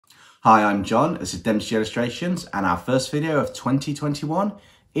Hi, I'm John, this is DempseyJ Illustrations, and our first video of 2021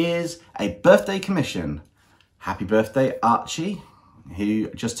 is a birthday commission. Happy birthday, Archie, who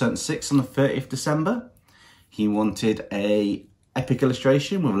just turned 6 on the 30th December. He wanted a epic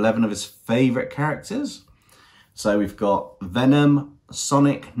illustration with 11 of his favourite characters. So we've got Venom,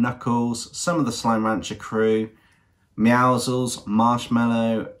 Sonic, Knuckles, some of the Slime Rancher crew, Meowscles,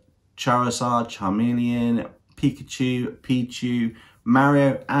 Marshmellow, Charizard, Charmeleon, Pikachu, Pichu,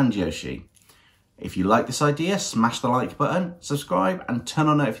 Mario and Yoshi. If you like this idea, smash the like button, subscribe and turn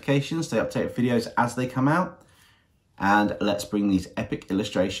on notifications to update videos as they come out. And let's bring these epic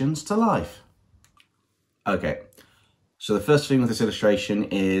illustrations to life. Okay, so the first thing with this illustration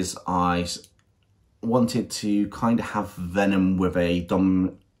is I wanted to kind of have Venom with a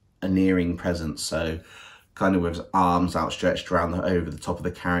domineering presence. So kind of with his arms outstretched around over the top of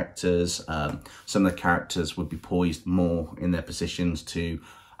the characters. Some of the characters would be poised more in their positions to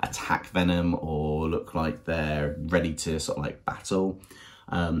attack Venom or look like they're ready to sort of like battle.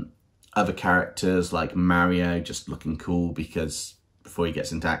 Other characters like Mario just looking cool because before he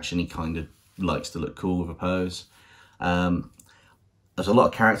gets into action he kind of likes to look cool with a pose. There's a lot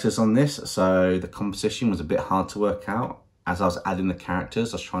of characters on this, so the composition was a bit hard to work out. As I was adding the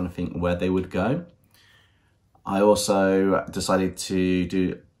characters, I was trying to think where they would go. I also decided to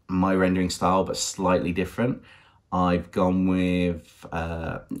do my rendering style, but slightly different. I've gone with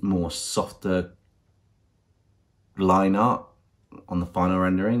more softer line art on the final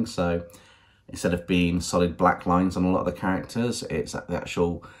rendering. So instead of being solid black lines on a lot of the characters, it's the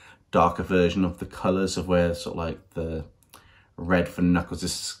actual darker version of the colors of where sort of like the red for Knuckles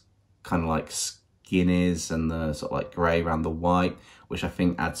is kind of like skin is, and the sort of like grey around the white, which I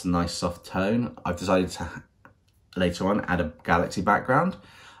think adds a nice soft tone. I've decided to later on add a galaxy background.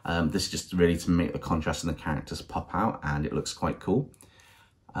 This is just really to make the contrast in the characters pop out, and it looks quite cool.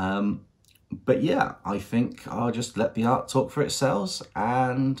 But yeah, I think I'll just let the art talk for itself,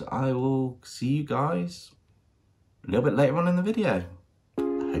 and I will see you guys a little bit later on in the video.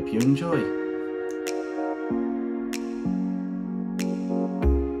 I hope you enjoy.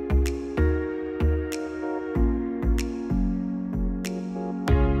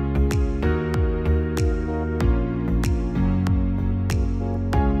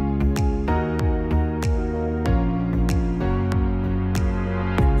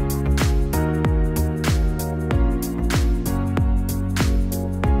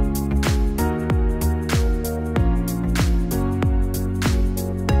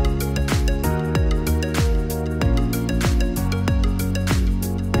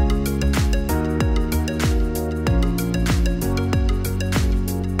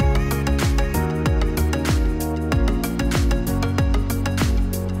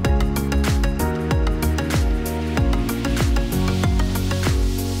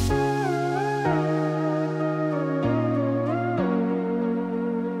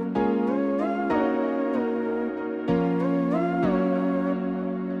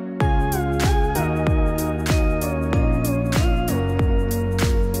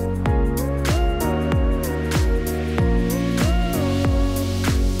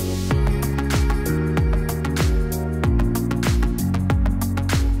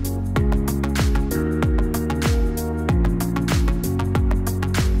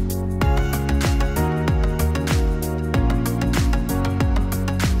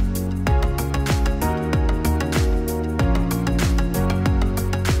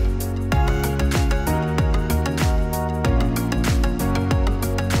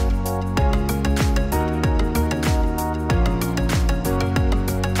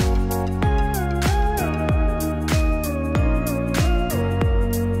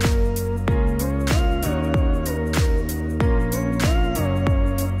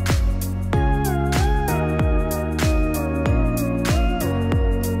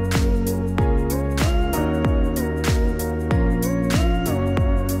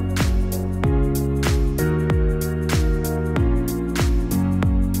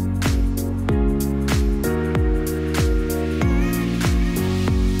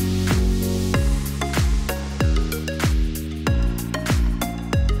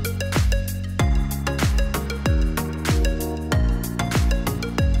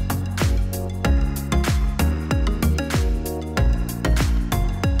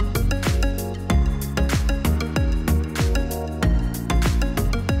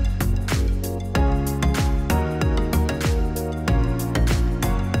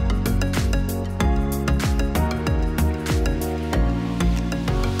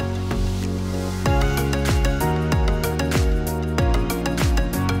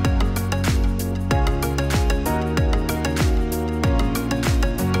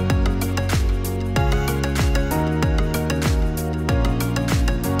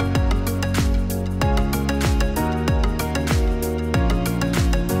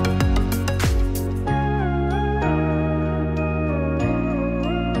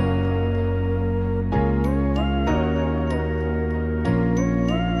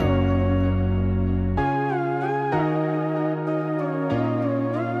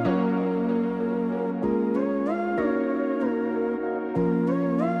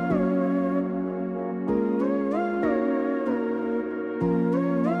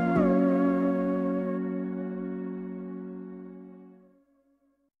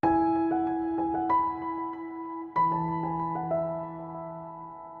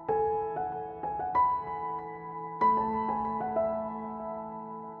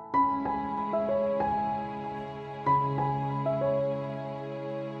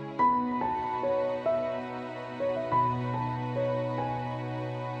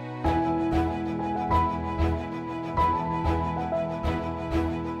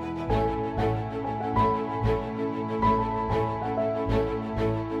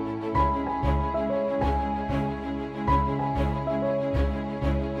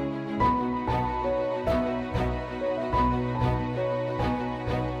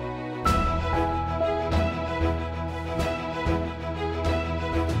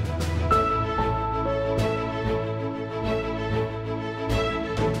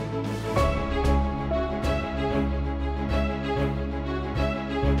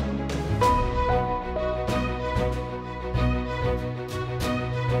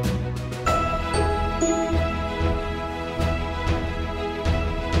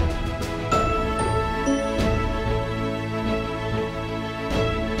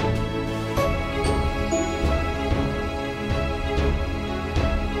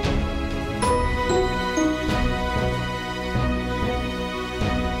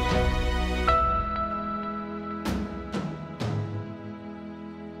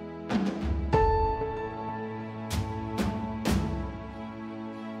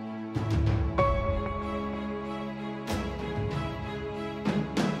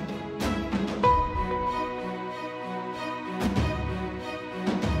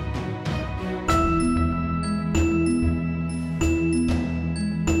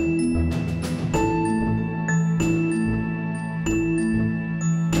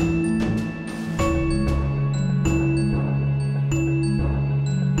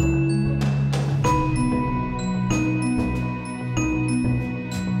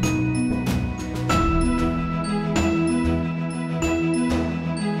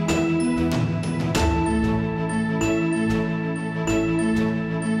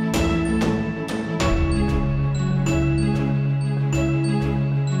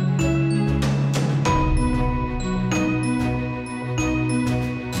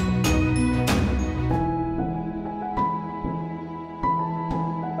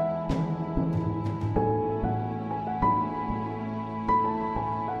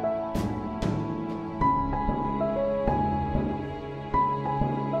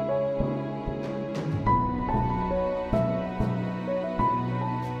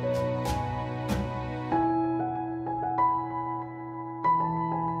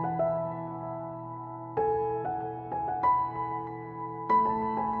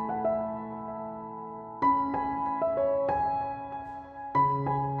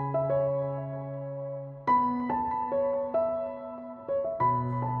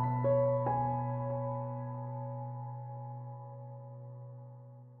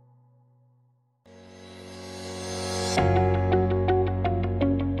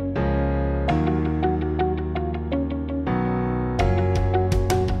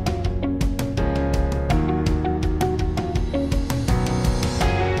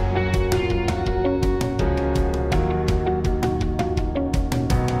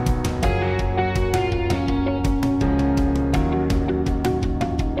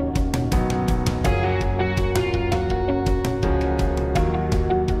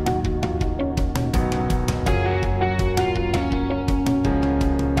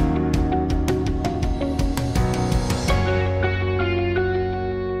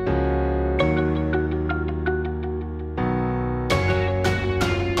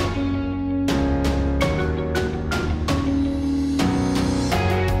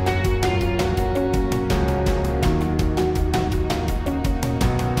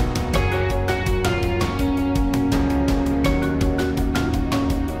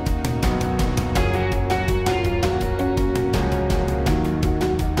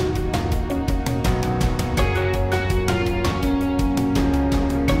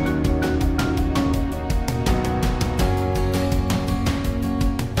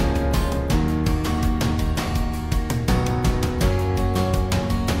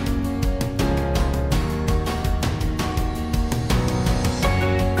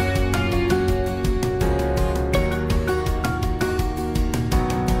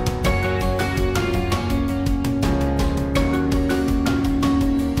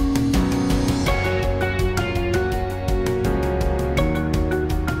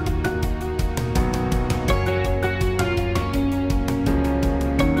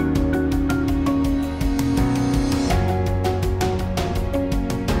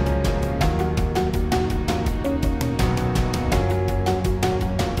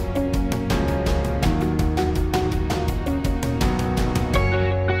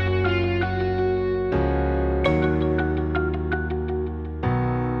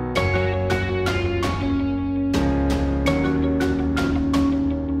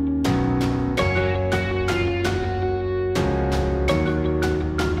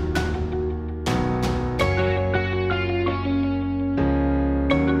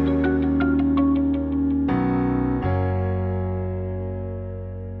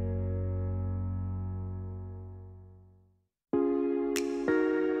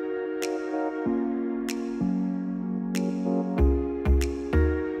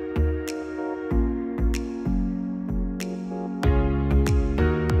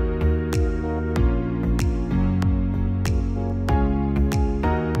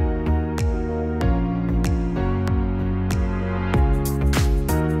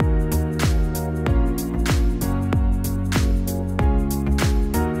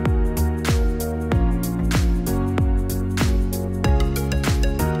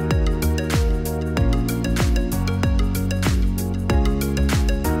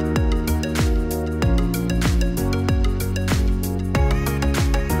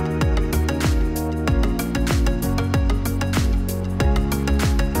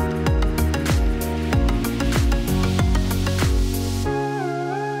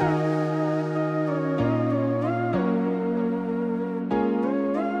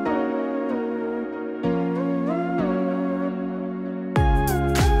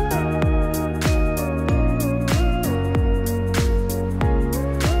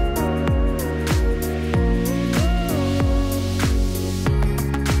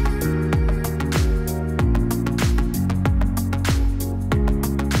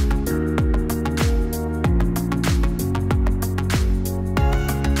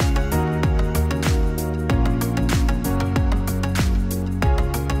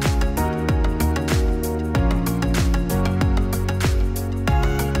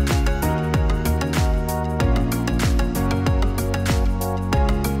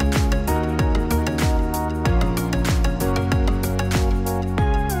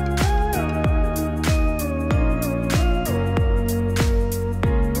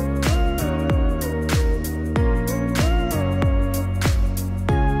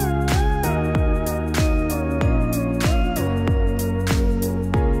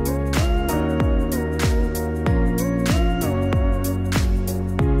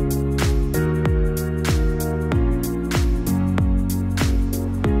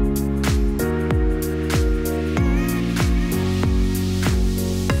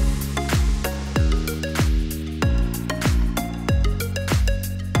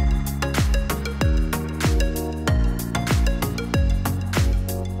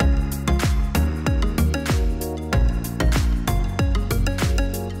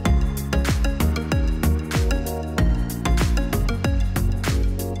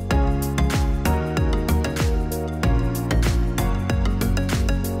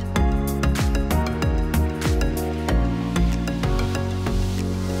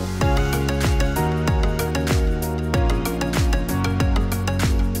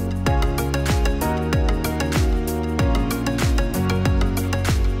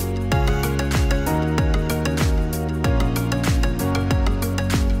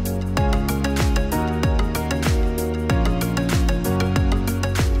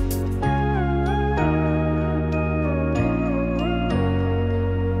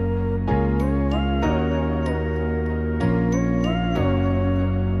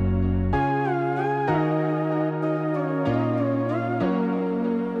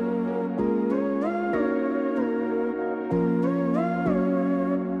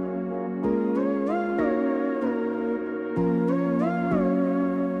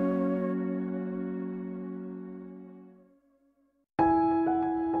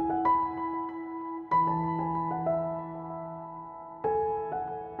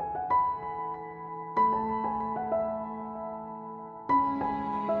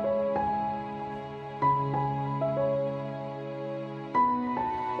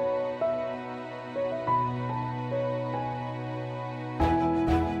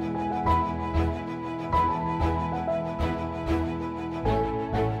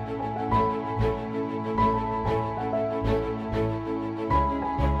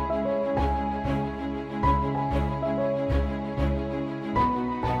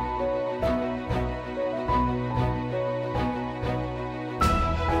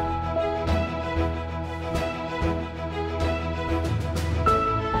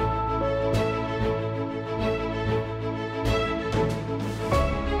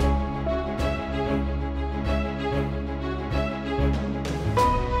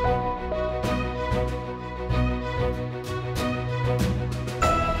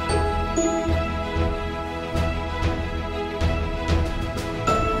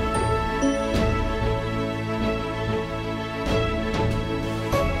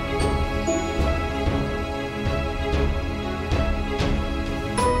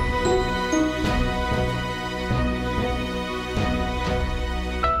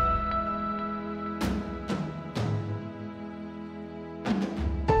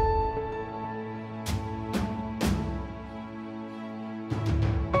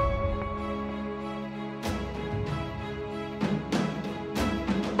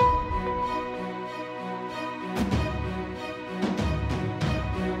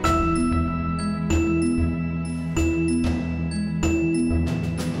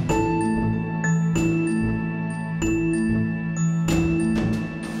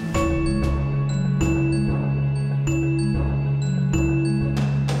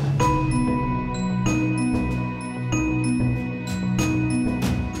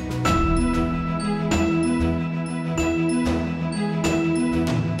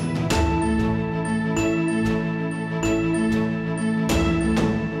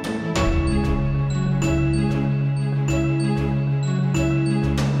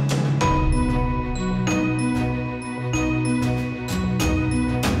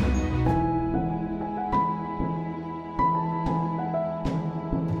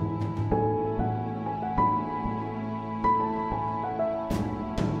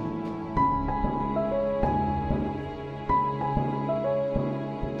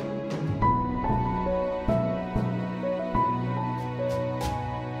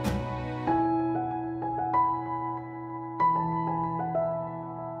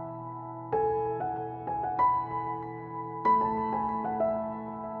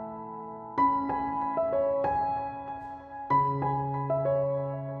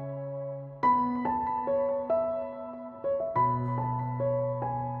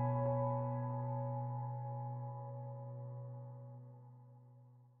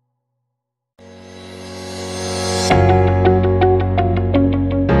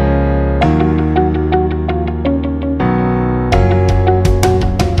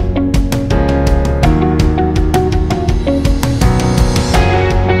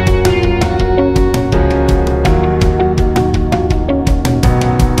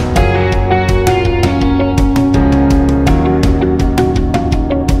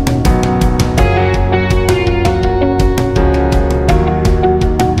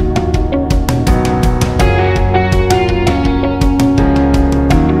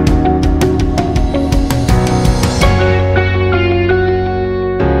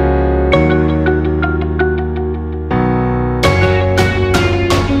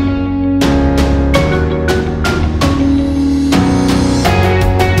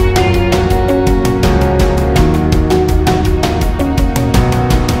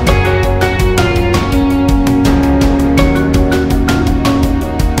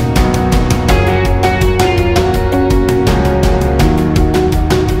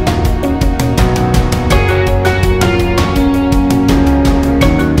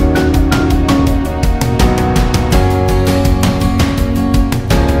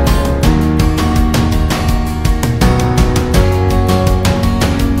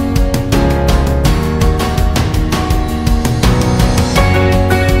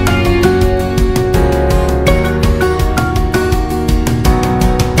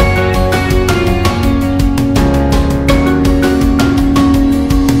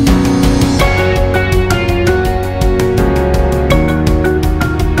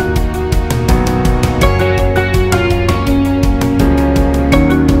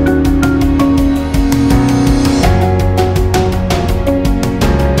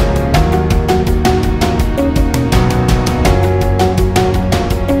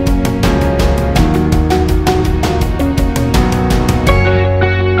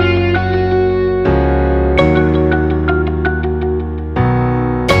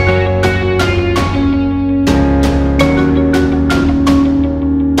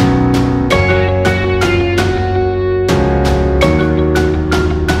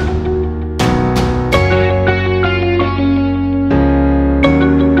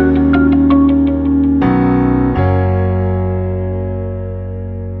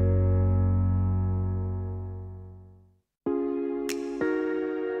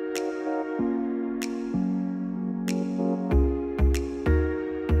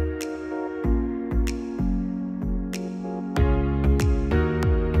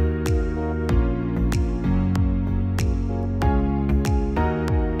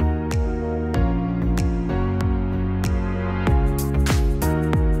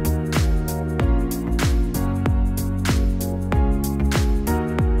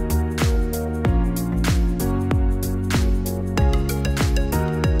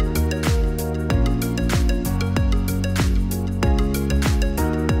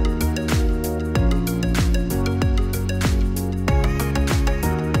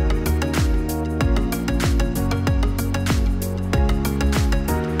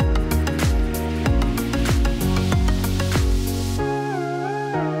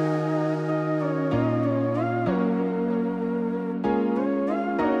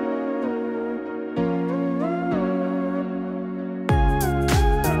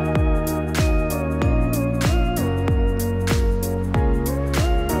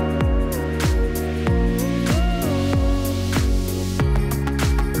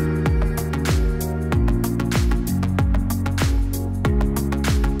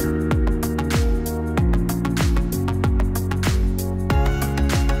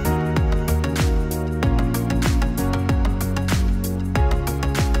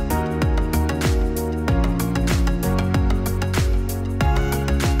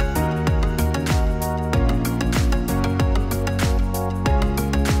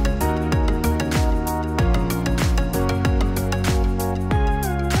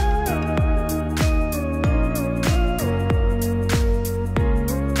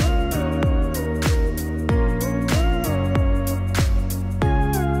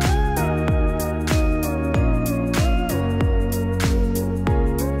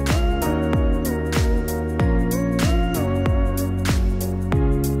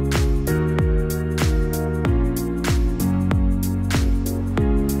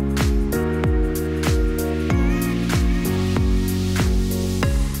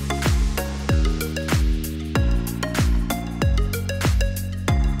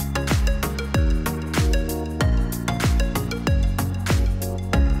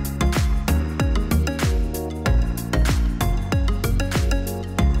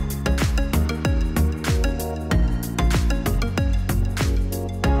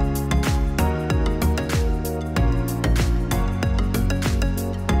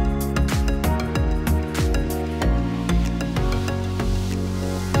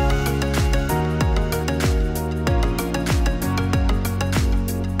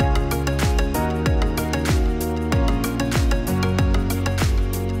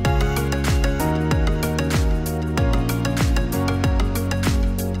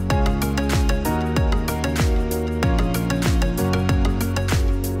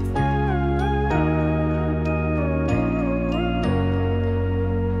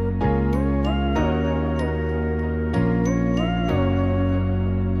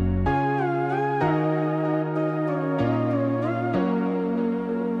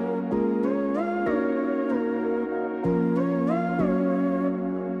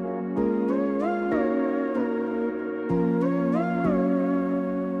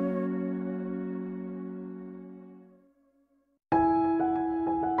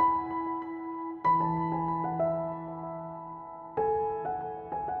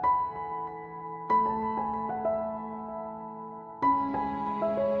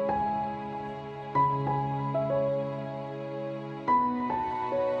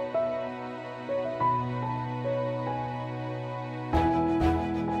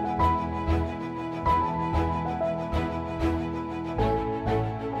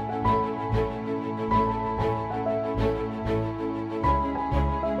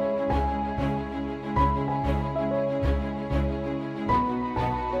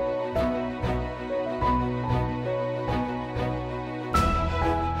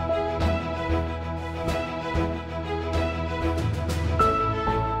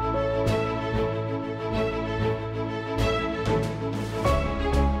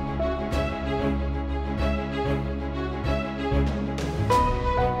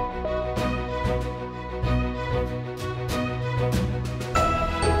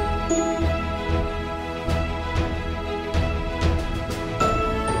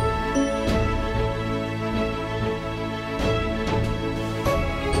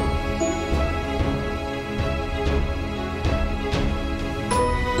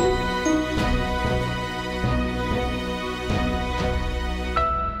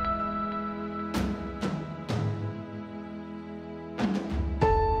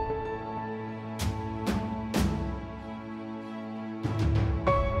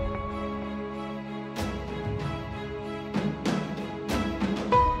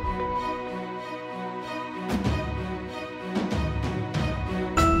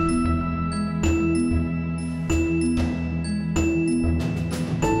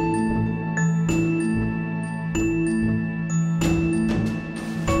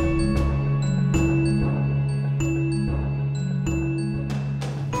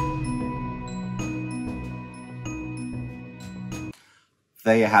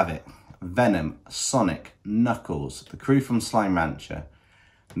 there you have it. Venom, Sonic, Knuckles, the crew from Slime Rancher,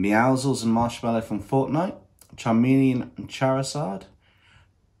 Meowscles and Marshmellow from Fortnite, Charmeleon and Charizard,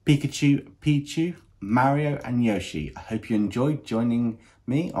 Pikachu, Pichu, Mario and Yoshi. I hope you enjoyed joining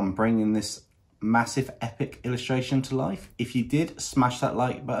me on bringing this massive epic illustration to life. If you did, smash that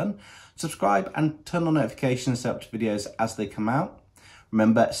like button, subscribe and turn on notifications to update videos as they come out.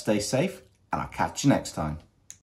 Remember, stay safe and I'll catch you next time.